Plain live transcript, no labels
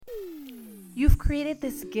you've created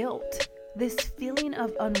this guilt, this feeling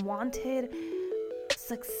of unwanted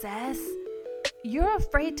success. You're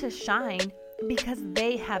afraid to shine because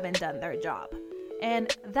they haven't done their job.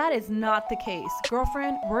 And that is not the case.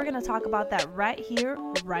 Girlfriend, we're going to talk about that right here,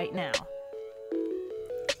 right now.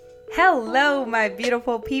 Hello, my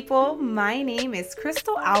beautiful people. My name is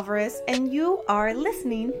Crystal Alvarez, and you are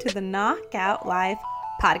listening to the Knockout Life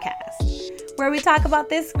podcast, where we talk about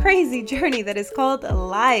this crazy journey that is called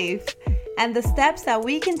life and the steps that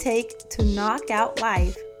we can take to knock out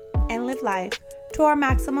life and live life to our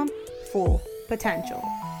maximum full potential.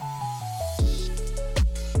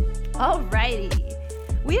 Alrighty,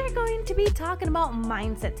 we are going to be talking about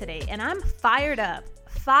mindset today, and I'm fired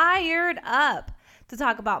up to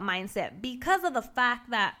talk about mindset because of the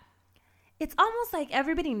fact that it's almost like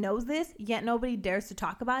everybody knows this, yet nobody dares to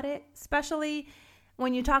talk about it, especially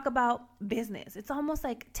when you talk about business. It's almost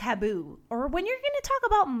like taboo. Or when you're going to talk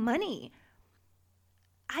about money,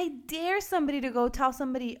 I dare somebody to go tell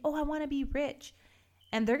somebody, oh, I want to be rich.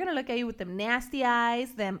 And they're going to look at you with them nasty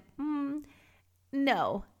eyes,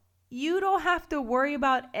 no, you don't have to worry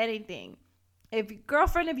about anything. If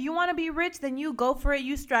you want to be rich, then you go for it.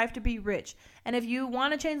 You strive to be rich. And if you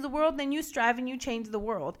want to change the world, then you strive and you change the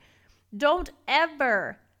world. Don't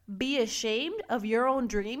ever be ashamed of your own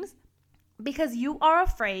dreams because you are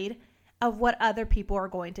afraid of what other people are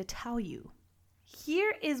going to tell you.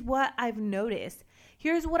 Here is what I've noticed.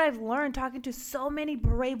 Here's what I've learned talking to so many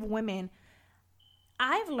brave women.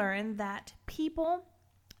 I've learned that people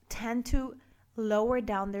tend to lower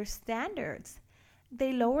down their standards.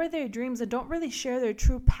 They lower their dreams and don't really share their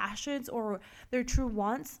true passions or their true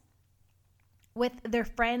wants with their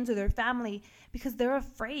friends or their family because they're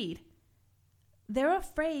afraid. They're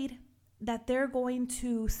afraid that they're going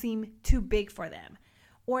to seem too big for them,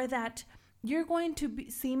 or that you're going to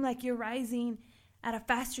seem like you're rising at a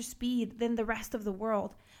faster speed than the rest of the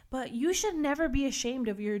world. But you should never be ashamed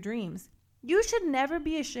of your dreams. You should never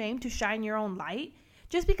be ashamed to shine your own light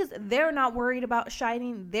just because they're not worried about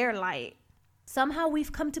shining their light. Somehow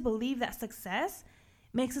we've come to believe that success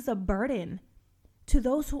makes us a burden to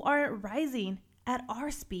those who aren't rising at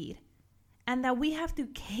our speed, and that we have to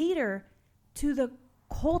cater to the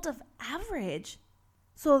cult of average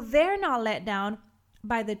so they're not let down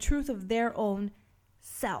by the truth of their own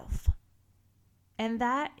self. And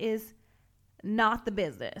that is not the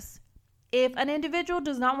business. If an individual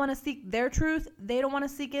does not want to seek their truth, they don't want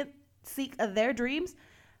to seek their dreams,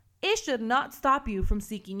 it should not stop you from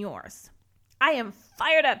seeking yours. I am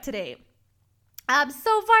fired up today. I'm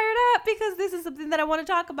so fired up because this is something that I want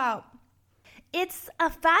to talk about. It's a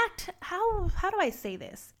fact. How do I say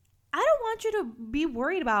this? I don't want you to be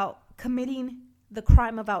worried about committing the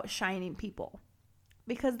crime of outshining people,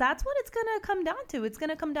 because that's what it's going to come down to. It's going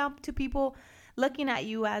to come down to people looking at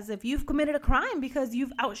you as if you've committed a crime because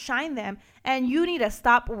you've outshined them, and you need to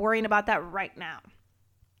stop worrying about that right now.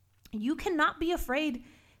 You cannot be afraid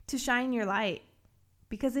to shine your light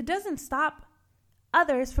because it doesn't stop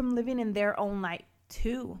others from living in their own light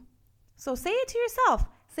too. So say it to yourself.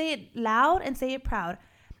 Say it loud and say it proud.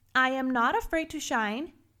 I am not afraid to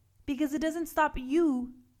shine because it doesn't stop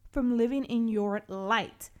you from living in your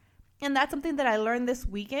light. And that's something that I learned this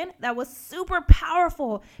weekend that was super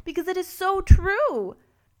powerful because it is so true.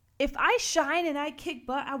 If I shine and I kick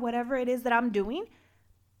butt at whatever it is that I'm doing,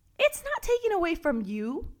 it's not taking away from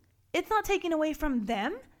you. It's not taking away from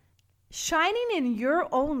them. Shining in your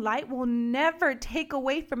own light will never take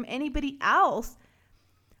away from anybody else.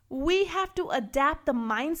 We have to adapt the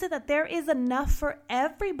mindset that there is enough for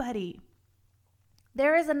everybody.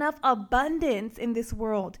 There is enough abundance in this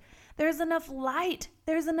world. There's enough light.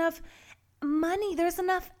 There's enough money. There's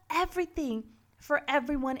enough everything for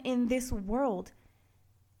everyone in this world.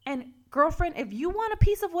 And girlfriend, if you want a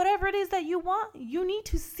piece of whatever it is that you want, you need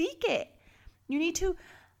to seek it. You need to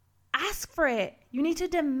ask for it. You need to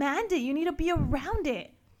demand it. You need to be around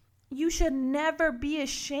it. You should never be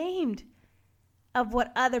ashamed of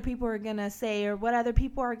what other people are going to say or what other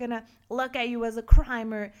people are going to look at you as a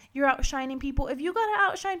crime or you're outshining people. If you got to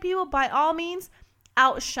outshine people, by all means,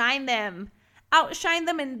 outshine them. Outshine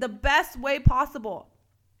them in the best way possible.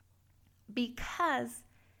 Because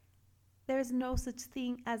there's no such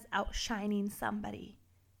thing as outshining somebody.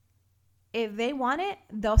 If they want it,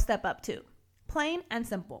 they'll step up too. Plain and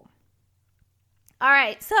simple. All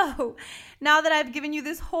right, so now that I've given you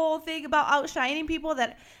this whole thing about outshining people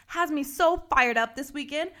that has me so fired up this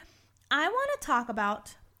weekend, I want to talk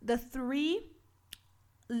about the three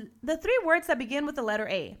words that begin with the letter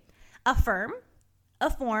A: affirm,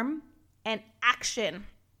 afform, and action.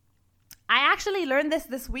 I actually learned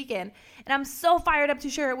this weekend, and I'm so fired up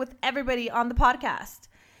to share it with everybody on the podcast.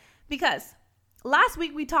 Because last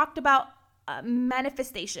week we talked about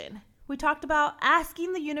manifestation. We talked about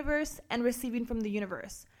asking the universe and receiving from the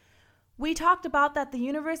universe. We talked about that the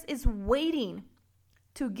universe is waiting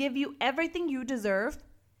to give you everything you deserve,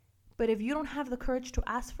 but if you don't have the courage to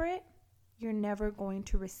ask for it, you're never going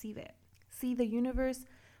to receive it. See, the universe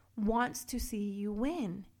wants to see you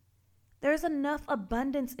win. There's enough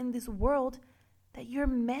abundance in this world that you're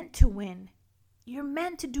meant to win. You're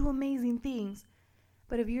meant to do amazing things.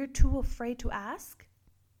 But if you're too afraid to ask,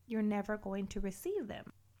 you're never going to receive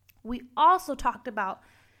them. We also talked about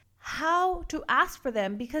how to ask for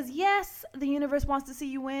them, because yes, the universe wants to see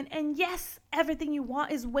you win, and yes, everything you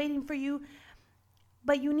want is waiting for you,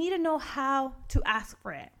 but you need to know how to ask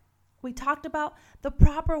for it. We talked about the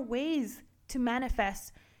proper ways to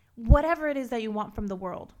manifest whatever it is that you want from the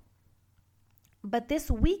world. But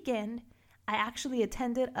this weekend, I actually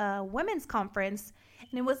attended a women's conference,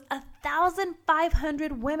 and it was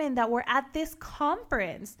 1,500 women that were at this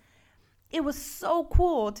conference. It was so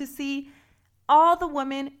cool to see all the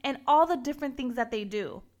women and all the different things that they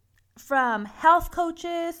do, from health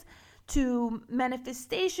coaches to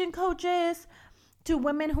manifestation coaches to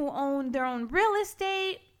women who own their own real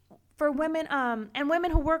estate, for women and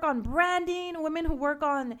women who work on branding, women who work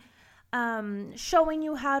on showing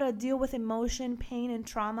you how to deal with emotion, pain, and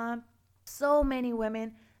trauma. So many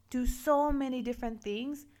women do so many different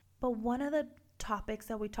things, but one of the topics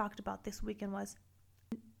that we talked about this weekend was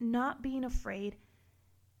not being afraid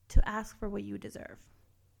to ask for what you deserve.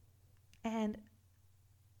 And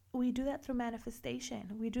we do that through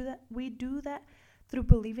manifestation. We do that through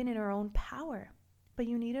believing in our own power. But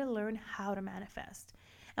you need to learn how to manifest.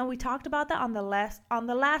 And we talked about that on the last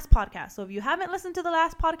podcast. So if you haven't listened to the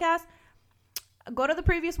last podcast, go to the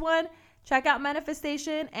previous one, check out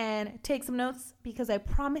manifestation, and take some notes, because I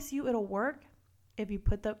promise you it'll work if you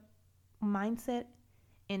put the mindset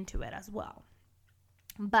into it as well.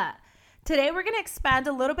 But today we're going to expand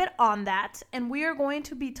a little bit on that, and we are going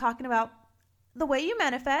to be talking about the way you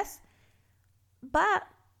manifest, but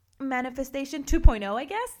manifestation 2.0, I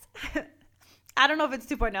guess. I don't know if it's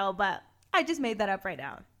 2.0, but I just made that up right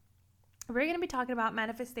now. We're going to be talking about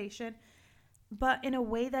manifestation, but in a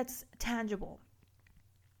way that's tangible,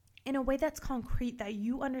 in a way that's concrete, that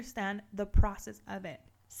you understand the process of it.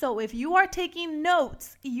 So if you are taking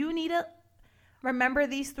notes, you need to remember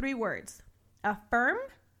these 3 words: affirm,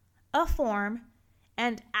 afform,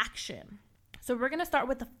 and action. So we're going to start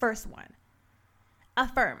with the first one.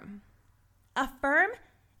 Affirm. Affirm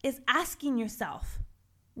is asking yourself,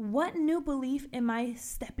 what new belief am I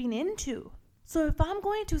stepping into? So if I'm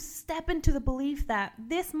going to step into the belief that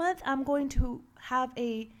this month I'm going to have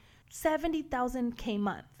a 70,000K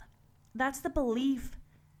month, that's the belief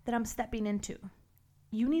that I'm stepping into.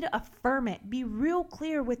 You need to affirm it. Be real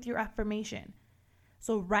clear with your affirmation.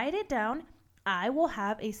 So write it down. I will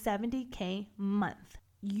have a 70K month.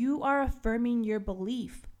 You are affirming your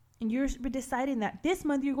belief, and you're deciding that this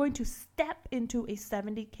month you're going to step into a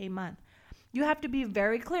 70K month. You have to be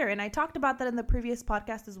very clear. And I talked about that in the previous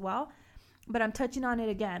podcast as well, but I'm touching on it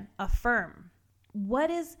again. Affirm.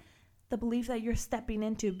 What is the belief that you're stepping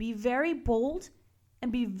into? Be very bold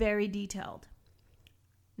and be very detailed.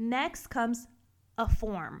 Next comes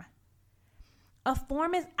Afform.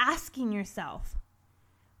 Afform is asking yourself,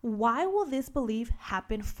 why will this belief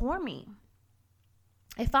happen for me?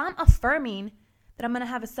 If I'm affirming that I'm going to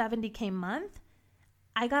have a 70K month,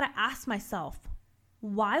 I got to ask myself,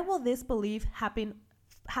 why will this belief happen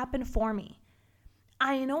for me?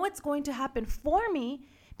 I know it's going to happen for me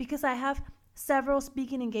because I have several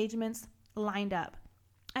speaking engagements lined up.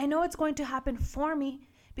 I know it's going to happen for me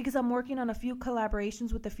because I'm working on a few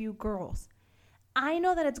collaborations with a few girls. I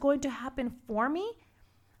know that it's going to happen for me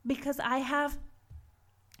because I have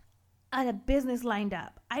a business lined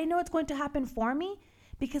up. I know it's going to happen for me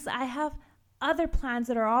because I have other plans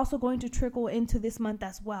that are also going to trickle into this month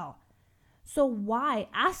as well. So why?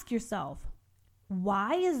 Ask yourself,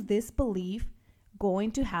 why is this belief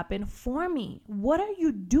going to happen for me? What are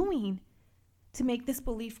you doing to make this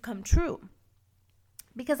belief come true?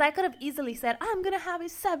 Because I could have easily said, I'm going to have a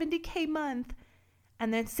 70K month,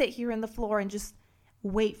 and then sit here on the floor and just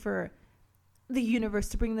wait for the universe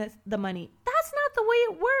to bring the money. That's not the way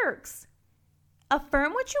it works.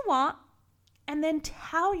 Affirm what you want, and then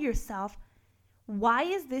tell yourself, why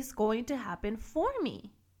is this going to happen for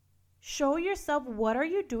me? Show yourself, what are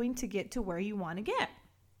you doing to get to where you want to get?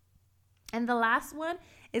 And the last one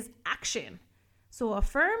is action. So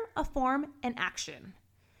affirm, afform, and action.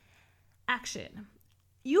 Action.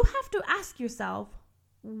 You have to ask yourself,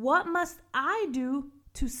 what must I do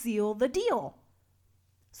to seal the deal?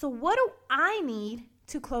 So what do I need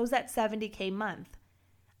to close that 70K month?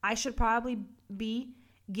 I should probably be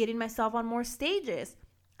getting myself on more stages.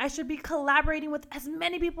 I should be collaborating with as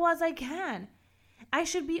many people as I can. I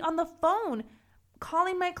should be on the phone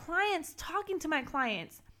calling my clients, talking to my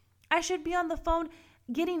clients. I should be on the phone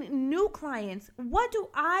getting new clients. What do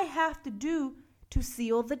I have to do to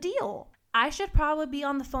seal the deal? I should probably be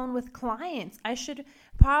on the phone with clients. I should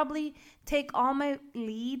probably take all my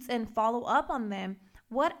leads and follow up on them.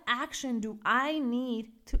 What action do I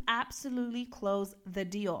need to absolutely close the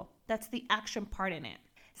deal? That's the action part in it.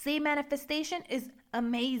 See, manifestation is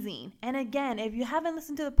amazing. And again, if you haven't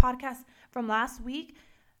listened to the podcast from last week,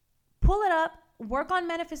 pull it up, work on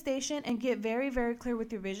manifestation, and get very, very clear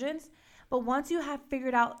with your visions. But once you have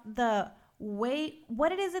figured out the way,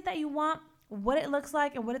 what it is that you want, what it looks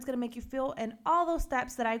like, and what it's going to make you feel, and all those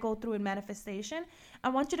steps that I go through in manifestation, I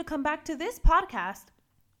want you to come back to this podcast,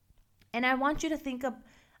 and I want you to think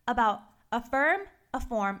about affirm,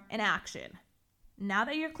 afform, and action. Now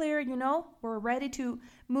that you're clear, you know, we're ready to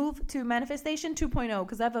move to Manifestation 2.0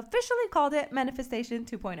 because I've officially called it Manifestation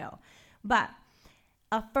 2.0. But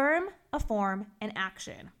affirm, afform, and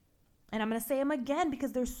action. And I'm going to say them again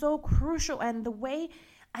because they're so crucial. And the way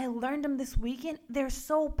I learned them this weekend, they're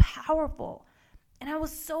so powerful. And I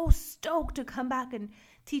was so stoked to come back and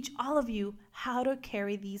teach all of you how to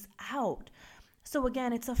carry these out. So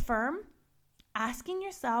again, it's affirm, asking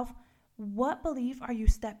yourself, what belief are you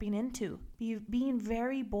stepping into? Being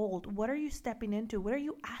very bold. What are you stepping into? What are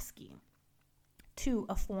you asking? 2,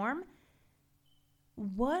 afform.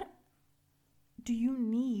 What do you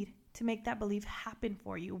need to make that belief happen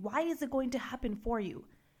for you? Why is it going to happen for you?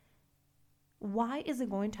 Why is it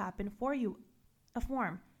going to happen for you?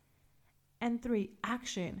 Afform. And 3,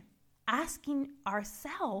 action. Asking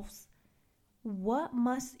ourselves, what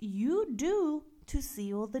must you do to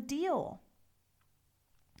seal the deal?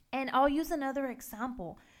 And I'll use another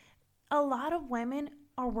example. A lot of women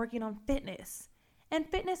are working on fitness. And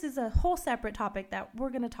fitness is a whole separate topic that we're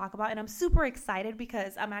going to talk about. And I'm super excited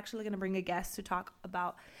because I'm actually going to bring a guest to talk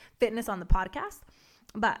about fitness on the podcast.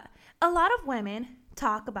 But a lot of women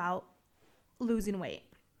talk about losing weight.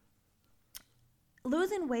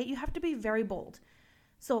 Losing weight, you have to be very bold.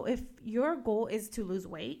 So if your goal is to lose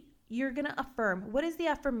weight, you're going to affirm. What is the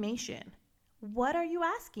affirmation? What are you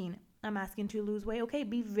asking? I'm asking to lose weight. Okay,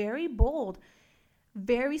 be very bold,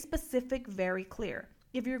 very specific, very clear.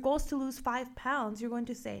 If your goal is to lose 5 pounds, you're going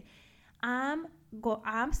to say, I'm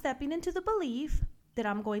stepping into the belief that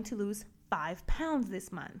I'm going to lose 5 pounds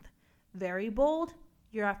this month. Very bold,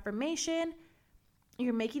 your affirmation,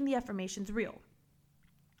 you're making the affirmations real.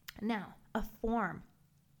 Now, affirm.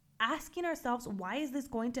 Asking ourselves, why is this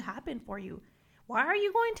going to happen for you? Why are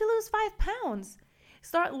you going to lose 5 pounds?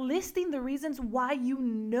 Start listing the reasons why you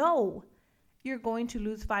know you're going to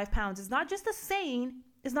lose 5 pounds. It's not just a saying.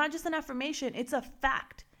 It's not just an affirmation. It's a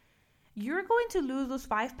fact. You're going to lose those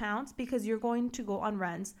 5 pounds because you're going to go on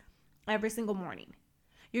runs every single morning.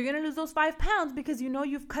 You're going to lose those 5 pounds because you know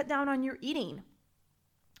you've cut down on your eating.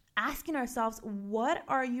 Asking ourselves, what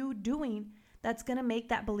are you doing that's going to make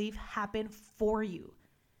that belief happen for you?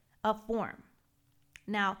 Affirm.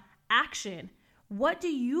 Now, action. What do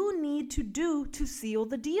you need to do to seal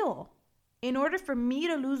the deal? In order for me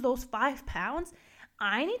to lose those 5 pounds,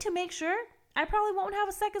 I need to make sure I probably won't have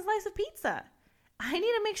a second slice of pizza. I need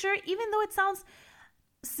to make sure, even though it sounds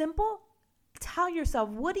simple, tell yourself,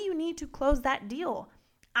 what do you need to close that deal?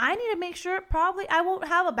 I need to make sure probably I won't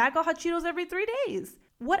have a bag of hot Cheetos every 3 days.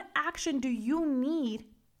 What action do you need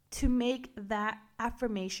to make that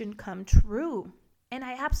affirmation come true? And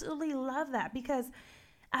I absolutely love that because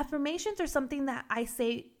affirmations are something that I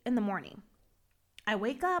say in the morning. I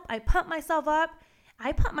wake up, I pump myself up.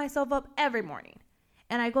 I pump myself up every morning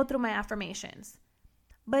and I go through my affirmations.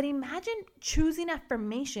 But imagine choosing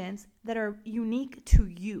affirmations that are unique to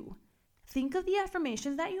you. Think of the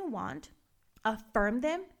affirmations that you want, affirm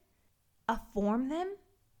them, afform them,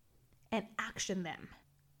 and action them.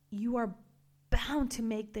 You are bound to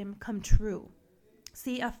make them come true.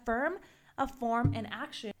 See, affirm, afform, and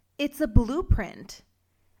action, it's a blueprint.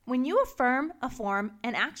 When you affirm, afform,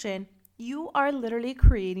 and action, you are literally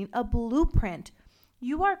creating a blueprint.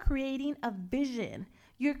 You are creating a vision.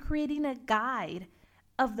 You're creating a guide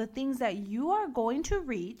of the things that you are going to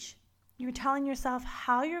reach. You're telling yourself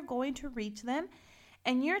how you're going to reach them.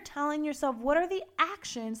 And you're telling yourself what are the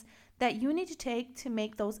actions that you need to take to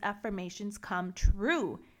make those affirmations come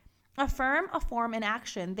true. Affirm, afform, and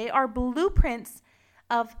action. They are blueprints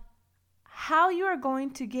of how you are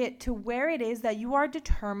going to get to where it is that you are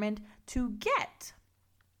determined to get.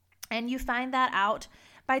 And you find that out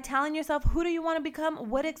by telling yourself, who do you want to become?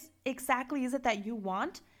 What exactly is it that you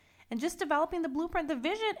want? and just developing the blueprint, the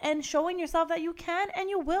vision, and showing yourself that you can and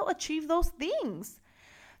you will achieve those things.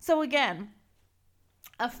 So again,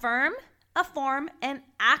 affirm, afform, and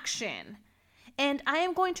action. And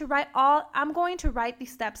I'm going to write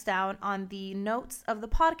these steps down on the notes of the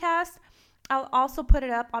podcast. I'll also put it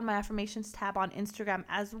up on my affirmations tab on Instagram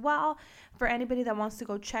as well for anybody that wants to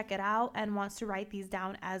go check it out and wants to write these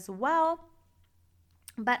down as well.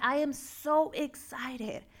 But I am so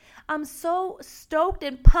excited. I'm so stoked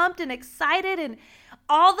and pumped and excited and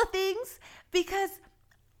all the things, because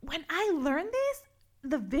when I learned this,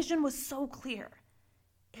 the vision was so clear.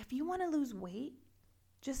 If you want to lose weight,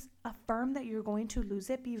 just affirm that you're going to lose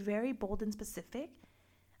it. Be very bold and specific.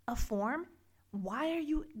 Afform. Why are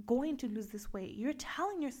you going to lose this weight? You're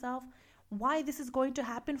telling yourself why this is going to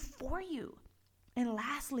happen for you. And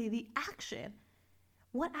lastly, the action.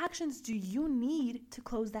 What actions do you need to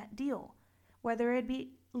close that deal? Whether it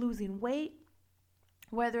be losing weight,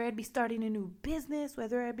 whether it be starting a new business,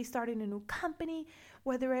 whether it be starting a new company,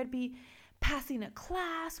 whether it be passing a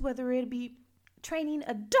class, whether it be training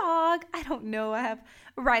a dog. I don't know. I have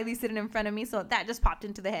Riley sitting in front of me, so that just popped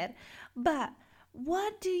into the head. But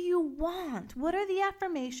what do you want? What are the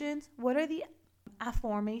affirmations? What are the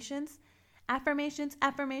affirmations? Affirmations,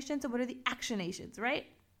 and what are the actionations, right?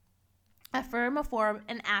 Affirm, afform,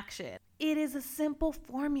 and action. It is a simple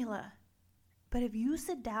formula. But if you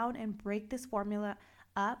sit down and break this formula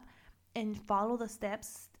up and follow the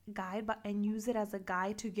steps guide and use it as a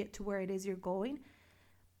guide to get to where it is you're going,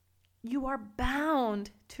 you are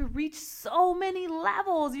bound to reach so many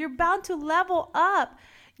levels. You're bound to level up.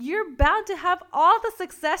 You're bound to have all the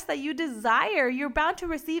success that you desire. You're bound to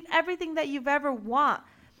receive everything that you've ever want,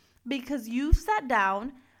 because you've sat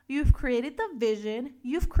down, you've created the vision,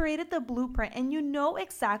 you've created the blueprint, and you know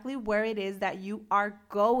exactly where it is that you are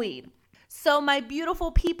going. So my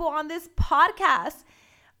beautiful people on this podcast,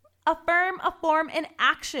 affirm, afform, and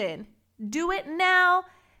action. Do it now.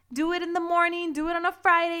 Do it in the morning. Do it on a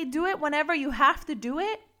Friday. Do it whenever you have to do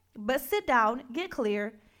it. But sit down, get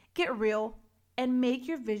clear, get real, and make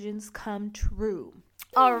your visions come true.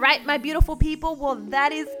 All right, my beautiful people. Well,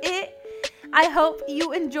 that is it. I hope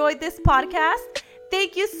you enjoyed this podcast.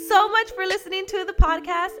 Thank you so much for listening to the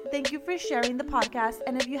podcast. Thank you for sharing the podcast.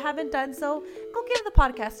 And if you haven't done so, go give the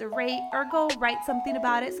podcast a rate or go write something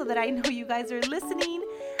about it so that I know you guys are listening.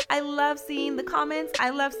 I love seeing the comments. I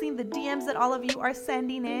love seeing the DMs that all of you are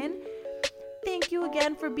sending in. Thank you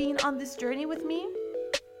again for being on this journey with me.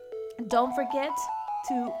 Don't forget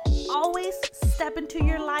to always step into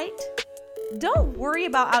your light. Don't worry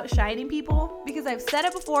about outshining people, because I've said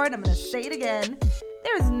it before and I'm going to say it again.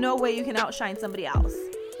 There is no way you can outshine somebody else.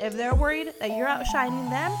 If they're worried that you're outshining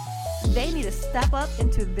them, they need to step up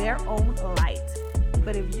into their own light.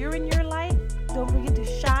 But if you're in your light, don't forget to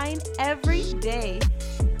shine every day.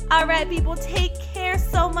 All right, people, take care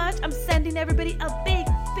so much. I'm sending everybody a big,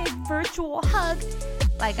 big virtual hug.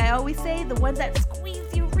 Like I always say, the ones that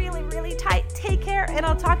squeeze you really, really tight. Take care, and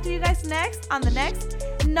I'll talk to you guys next on the next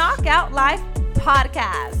Knockout Life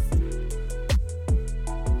podcast.